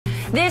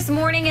This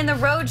morning in the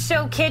Rhode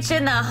Show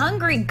kitchen, the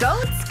Hungry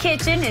Goat's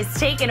kitchen is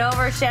taking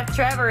over. Chef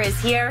Trevor is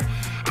here.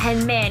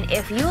 And man,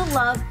 if you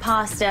love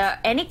pasta,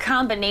 any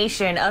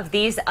combination of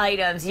these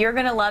items, you're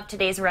going to love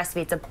today's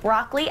recipe. It's a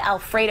broccoli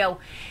Alfredo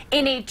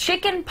in a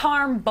chicken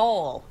parm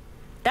bowl.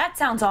 That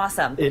sounds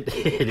awesome. It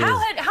is.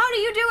 How do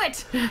you do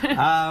it?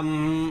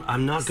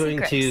 I'm not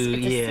going to.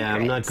 Yeah,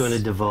 I'm not going to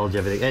divulge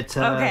everything. It's,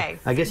 okay.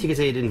 I guess you could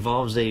say it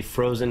involves a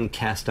frozen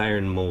cast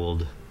iron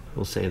mold.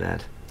 We'll say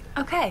that.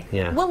 Okay.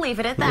 Yeah. We'll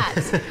leave it at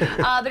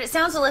that. But it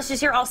sounds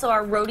delicious. You're also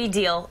our roadie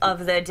deal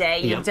of the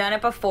day. You've done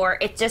it before.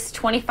 It's just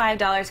 $25,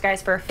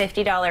 guys, for a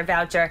 $50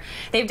 voucher.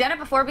 They've done it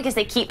before because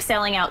they keep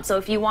selling out. So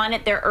if you want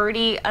it, they're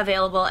already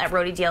available at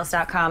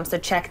roadiedeals.com. So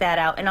check that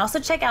out. And also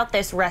check out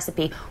this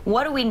recipe.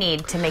 What do we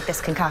need to make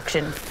this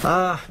concoction?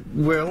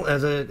 Well,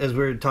 as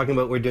we're talking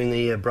about, we're doing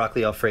the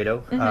broccoli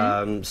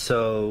Alfredo.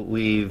 So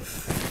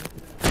we've...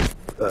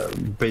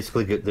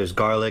 basically, there's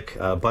garlic,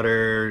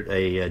 butter,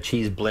 a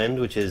cheese blend,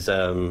 which is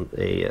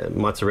a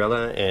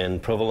mozzarella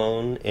and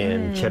provolone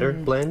and cheddar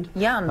blend.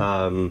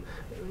 Yum.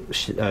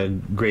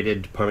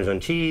 Grated Parmesan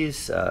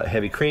cheese,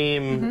 heavy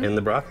cream, and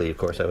the broccoli, of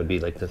course. That would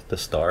be like the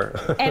star.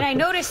 And I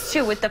noticed,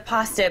 too, with the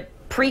pasta,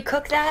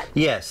 pre-cook that?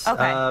 Yes.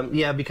 Okay.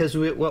 Yeah, because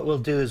what we'll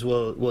do is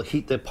we'll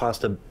heat the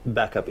pasta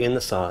back up in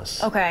the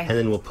sauce. Okay. And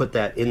then we'll put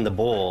that in the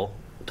bowl,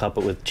 top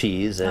it with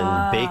cheese,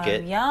 and bake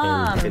it,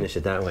 and finish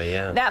it that way,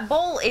 yeah. That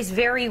bowl is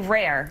very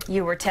rare,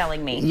 you were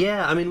telling me.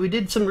 Yeah, I mean, we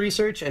did some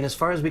research, and as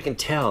far as we can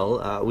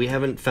tell, we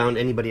haven't found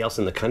anybody else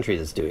in the country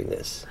that's doing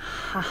this.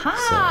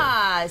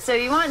 Haha! So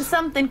you want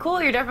something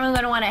cool, you're definitely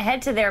going to want to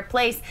head to their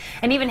place,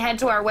 and even head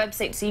to our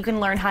website so you can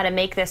learn how to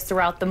make this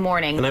throughout the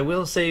morning. And I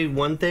will say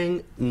one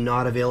thing,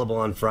 not available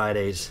on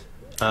Fridays.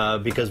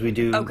 Because we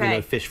do you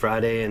know, Fish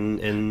Friday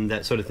and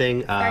that sort of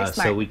thing,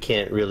 so we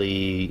can't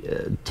really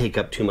take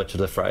up too much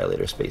of the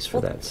fry-later space for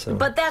that. So.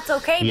 But that's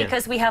okay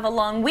because we have a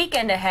long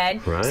weekend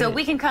ahead, so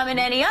we can come in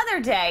any other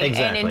day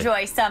and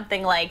enjoy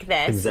something like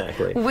this.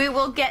 Exactly. We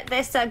will get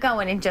this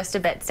going in just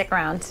a bit. Stick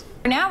around.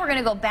 Now we're going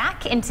to go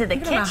back into the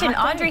kitchen.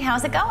 Audrey,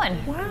 how's it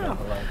going? Wow.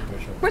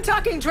 We're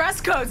talking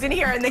dress codes in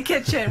here in the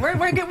kitchen.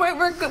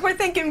 We're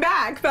thinking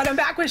back, but I'm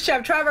back with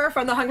Chef Trevor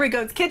from the Hungry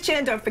Goat's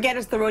Kitchen. Don't forget,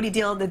 it's the roadie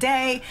deal of the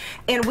day,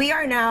 and we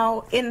are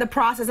now in the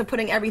process of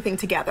putting everything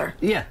together.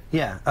 Yeah,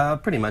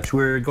 pretty much.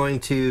 We're going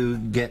to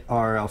get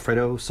our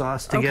Alfredo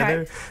sauce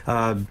together.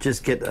 I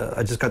just got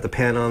the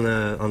pan on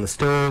the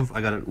stove.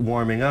 I got it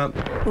warming up.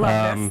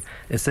 Love this.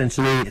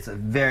 Essentially, it's a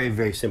very,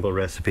 very simple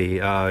recipe.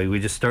 We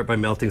just start by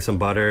melting some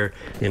butter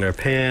in our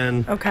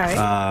pan. Okay.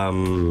 I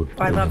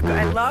love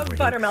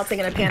butter melting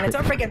in a pan. And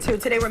don't forget too,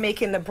 today we're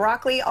making the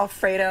broccoli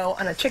Alfredo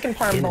on a chicken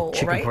parm bowl,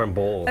 chicken parm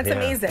bowl. That's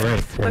amazing.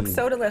 Right. Looks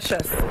so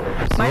delicious.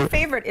 My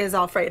favorite is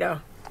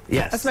Alfredo.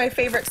 Yes. That's my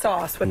favorite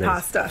sauce with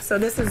pasta. So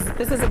this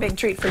is a big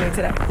treat for me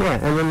today. Yeah,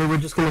 and then we're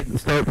just going to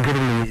start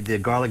getting the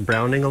garlic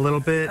browning a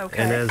little bit.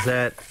 Okay. And as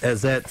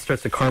that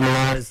starts to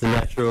caramelize, the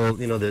natural,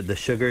 you know, the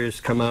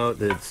sugars come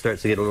out. It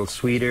starts to get a little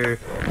sweeter.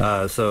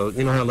 So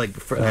you know how like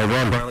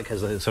raw garlic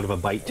has a sort of a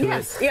bite to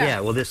it. Yeah.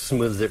 Well, this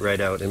smooths it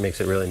right out and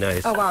makes it really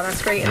nice. Oh wow,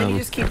 that's great. And then you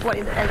just keep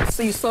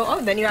so you slow. Oh,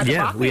 then you add the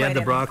broccoli. Yeah, we add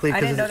the broccoli. I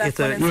didn't know that's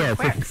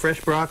it's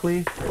fresh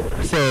broccoli.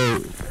 So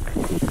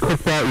cook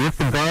that with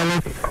the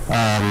garlic.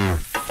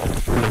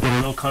 We'll get a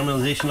little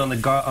caramelization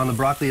on the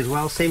broccoli as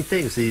well. Same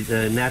thing. See,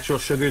 the natural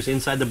sugars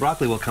inside the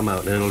broccoli will come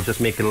out, and it'll just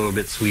make it a little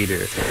bit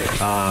sweeter.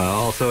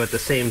 Also, at the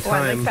same time,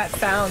 I like that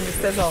sound, the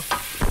sizzle.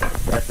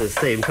 At the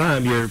same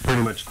time, you're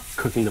pretty much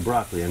cooking the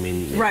broccoli. I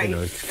mean, right? You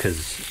know,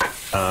 because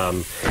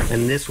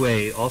and this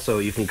way also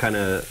you can kind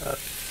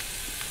of.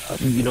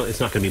 You know, it's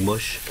not going to be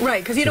mush.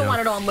 Right, because you don't want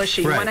it all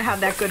mushy. You want to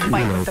have that good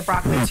bite with the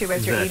broccoli, too,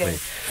 as you're eating.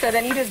 So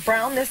then you just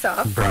brown this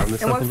up.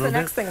 And what's the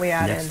next thing we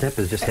add in? Next step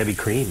is just heavy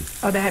cream.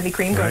 Oh, the heavy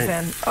cream goes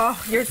in.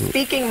 Oh, you're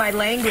speaking my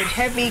language.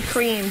 Heavy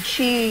cream,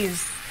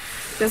 cheese.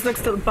 This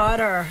looks the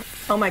butter.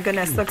 Oh my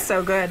goodness, looks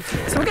so good.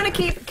 So we're going to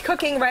keep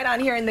cooking right on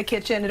here in the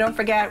kitchen. And don't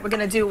forget, we're going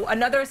to do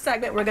another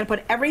segment. We're going to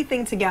put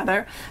everything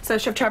together. So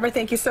Chef Trevor,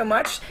 thank you so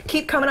much.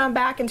 Keep coming on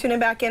back and tuning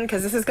back in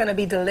because this is going to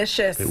be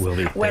delicious. It will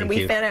be. When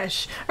we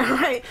finish. All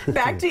right,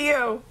 back to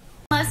you.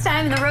 Last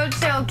time in the Rhode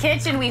Show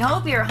kitchen, we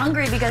hope you're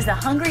hungry because the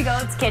Hungry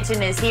Goat's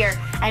kitchen is here.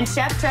 And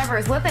Chef Trevor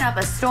is whipping up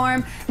a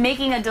storm,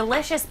 making a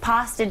delicious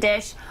pasta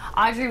dish.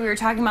 Audrey, we were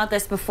talking about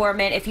this before,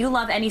 man. If you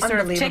love any sort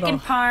of chicken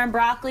parm,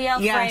 broccoli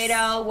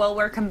Alfredo, well,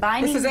 we're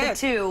combining the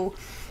two.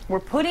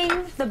 We're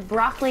putting the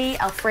broccoli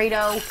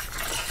Alfredo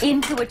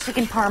into a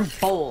chicken parm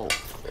bowl.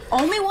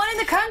 Only one in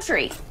the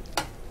country.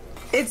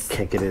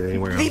 Can't get it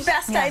anywhere else. The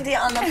best idea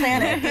on the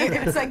planet.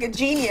 It's like a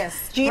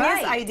genius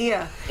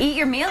idea. Eat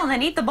your meal and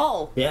then eat the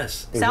bowl.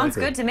 Yes, exactly. Sounds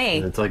good to me.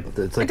 It's like it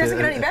doesn't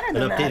get any better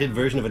than an updated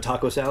version of a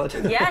taco salad.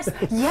 Yes,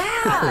 That's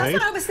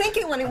what I was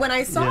thinking when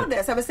I saw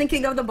this. I was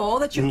thinking of the bowl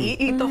that you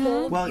eat the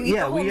whole. Well,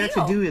 we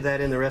actually do that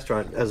in the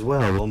restaurant as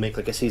well. We'll make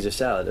like a Caesar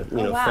salad,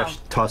 fresh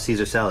tossed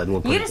Caesar salad, and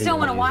we'll put you just don't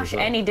want to wash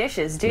any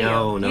dishes, do you?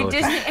 No. You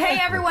just hey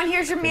everyone,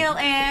 here's your meal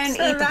and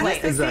eat the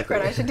plate. That's the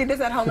secret. I should do this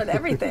at home with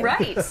everything.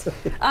 Right.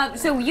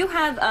 So you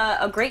have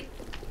a great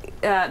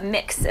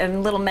mix, a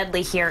little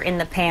medley here in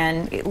the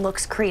pan. It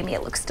looks creamy.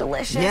 It looks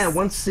delicious. Yeah,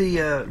 once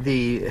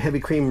the heavy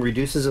cream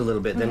reduces a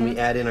little bit, then we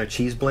add in our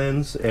cheese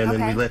blends, and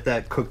then we let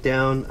that cook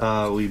down.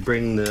 We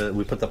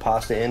put the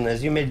pasta in,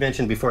 as you made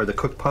mention before, the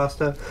cooked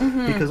pasta,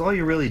 because all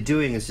you're really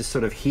doing is just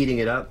sort of heating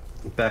it up,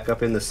 back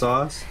up in the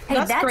sauce. Hey,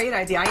 that's a great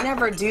idea. I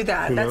never do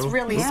that. That's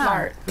really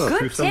smart.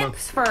 Good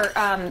tips for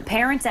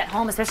parents at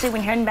home, especially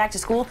when you're heading back to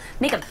school.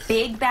 Make a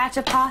big batch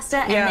of pasta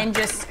and then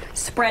just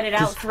spread it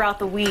out throughout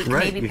the week.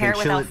 Right. Maybe pair it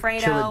with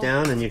Alfredo. Chill it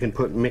down, and you can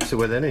mix it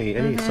with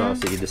any sauce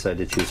that you decide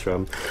to choose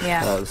from.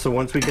 Yeah. So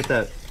once we get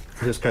that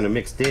just kind of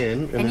mixed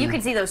in, and you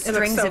can see those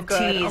strings of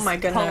cheese. Oh my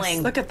goodness!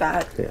 Pulling. Look at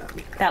that. Yeah.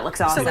 That looks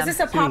awesome. So is this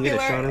a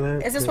popular?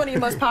 Is this one of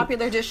your most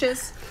popular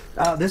dishes?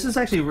 This is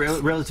actually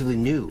relatively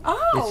new. Oh,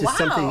 it's just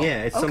something.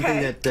 Yeah, it's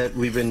something that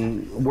we've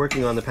been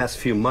working on the past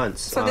few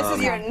months. So this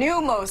is your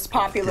new most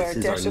popular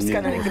dish. It's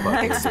going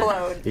to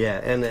explode. Yeah,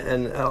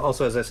 and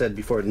also, as I said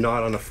before,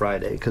 not on a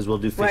Friday, because we'll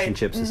do fish and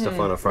chips and stuff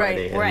on a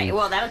Friday. Right.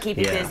 Well, that'll keep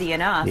you busy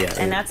enough,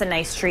 and that's a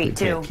nice treat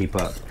too. Can't keep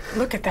up.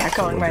 Look at that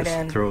going right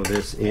in. Throw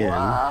this in.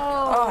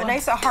 Oh,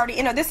 nice, a hearty.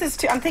 You know, this is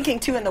too. I'm thinking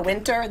too in the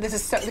winter. This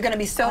is going to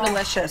be so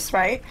delicious,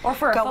 right? Or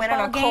for a go in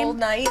on a cold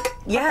night.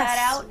 Yes.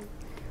 That out.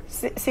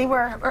 See,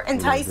 we're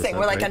enticing.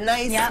 We're like a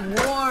nice,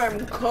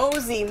 warm,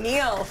 cozy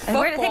meal. And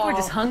I think we're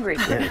just hungry.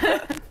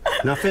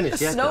 Not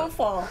finished yet.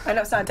 Snowfall. I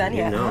know it's not done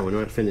yet. No, we're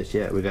not finished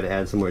yet. We've got to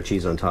add some more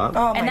cheese on top.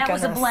 Oh, and that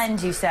was a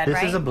blend, you said,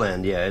 right? This is a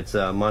blend, yeah. It's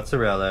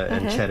mozzarella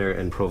and cheddar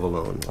and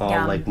provolone.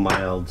 All like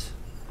mild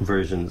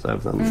versions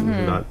of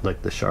them, not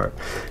like the sharp.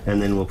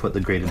 And then we'll put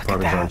the grated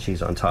Parmesan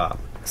cheese on top.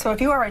 So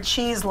if you are a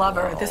cheese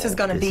lover, this is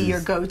going to be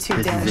your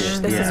go-to dish.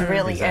 This is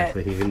really it.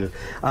 You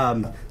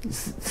can,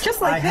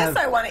 just like this,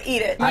 I want to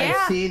eat it.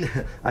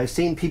 I've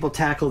seen people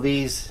tackle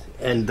these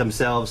and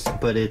themselves,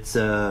 but it's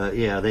they.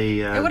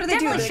 And what do they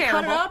do? They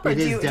cut it up, or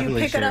do you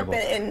pick it up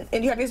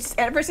and you have you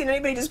ever seen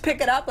anybody just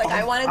pick it up like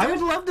I want to do? I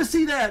would love to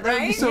see that. That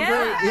would be so great.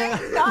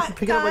 Yeah,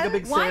 pick it up like a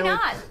big salad. Why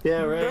not?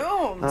 Yeah, right.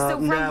 Boom. So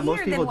from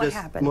here, then what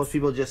happens? Most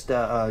people just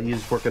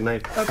use fork and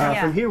knife.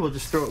 From here, we'll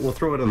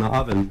throw it in the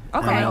oven.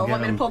 Okay.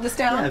 Want me to pull this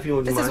down? Yeah, if you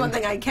want. This is one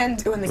thing I can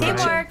do in the kitchen.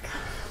 Teamwork.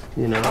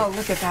 You know. Oh,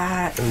 look at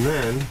that. And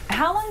then.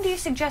 How long do you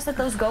suggest that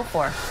those go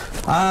for?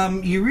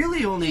 You're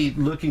really only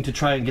looking to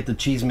try and get the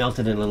cheese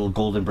melted in a little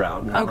golden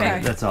brown. Okay.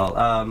 Right? That's all.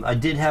 I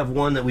did have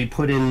one that we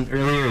put in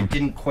earlier. It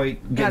didn't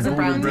quite get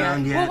golden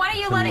brown yet. Well, why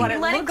don't you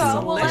let it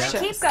go? We'll let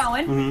it keep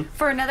going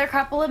for another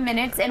couple of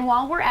minutes. And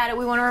while we're at it,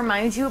 we want to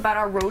remind you about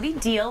our Rhode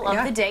deal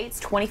of the day. It's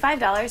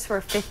 $25 for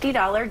a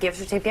 $50 gift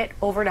certificate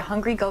over to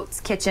Hungry Goat's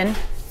Kitchen.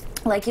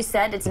 Like you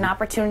said, it's an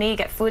opportunity to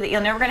get food that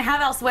you're never going to have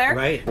elsewhere.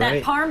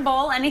 That Parm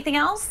bowl. Anything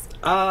else?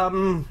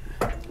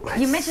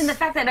 You mentioned the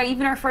fact that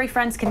even our furry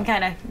friends can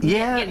kind of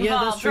get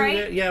involved, that's true.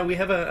 right? Yeah, we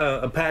have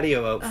a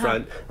patio out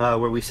front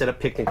where we set up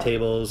picnic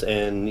tables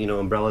and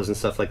umbrellas and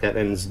stuff like that,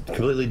 and it's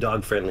completely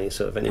dog friendly.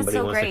 So if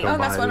anybody wants to come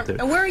by,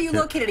 and where are you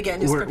located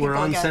again? Just we're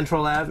on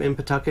Central Ave in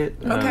Pawtucket.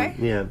 Okay.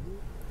 Yeah.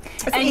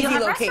 It's and an you easy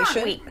have location.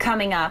 Restaurant Week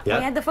coming up. We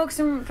had the folks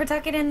from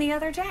Pawtucket in the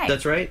other day.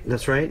 That's right.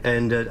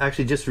 And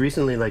actually, just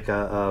recently, like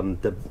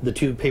the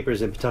two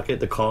papers in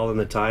Pawtucket, the Call and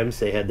the Times,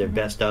 they had their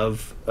best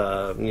of.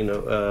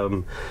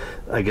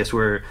 I guess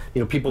where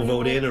people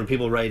vote in or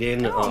people write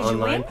in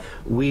online.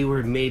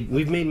 We've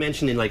made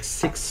mention in like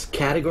 6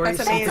 categories.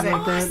 That's amazing.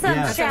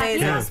 Awesome, Chef.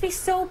 You must be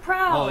so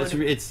proud. Oh,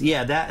 it's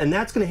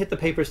that's going to hit the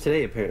papers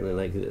today. Apparently,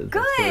 like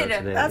good.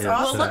 That's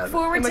awesome. We'll look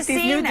forward to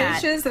seeing that.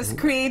 These new dishes, this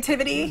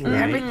creativity,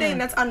 everything.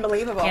 That's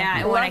unbelievable.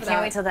 Yeah, and I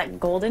can't wait till that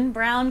golden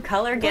brown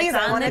color gets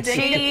on the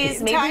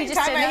cheese. Maybe we just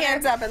tie my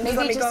hands up and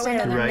maybe just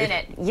another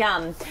minute.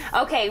 Yum.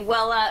 Okay,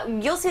 well,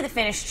 you'll see the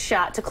finished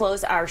shot to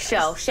close our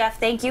show. Chef,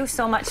 thank you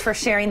so much for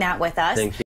sharing that with us. Thank you.